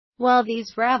While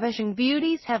these ravishing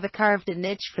beauties have carved a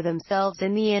niche for themselves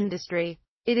in the industry,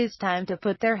 it is time to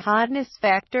put their hotness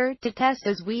factor to test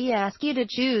as we ask you to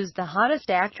choose the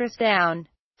hottest actress down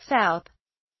south.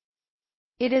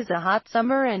 It is a hot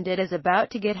summer and it is about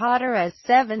to get hotter as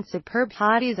 7 superb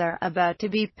hotties are about to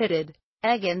be pitted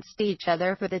against each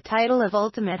other for the title of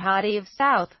Ultimate Hottie of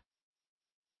South.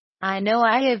 I know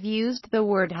I have used the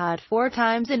word hot 4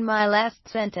 times in my last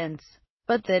sentence,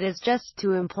 but that is just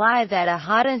to imply that a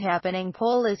hot and happening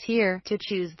poll is here to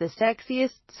choose the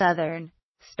sexiest Southern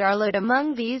starlet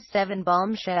among these 7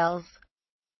 bombshells.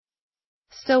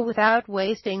 So without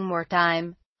wasting more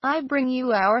time, I bring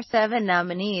you our 7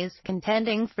 nominees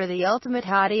contending for the Ultimate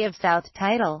Hottie of South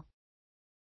title.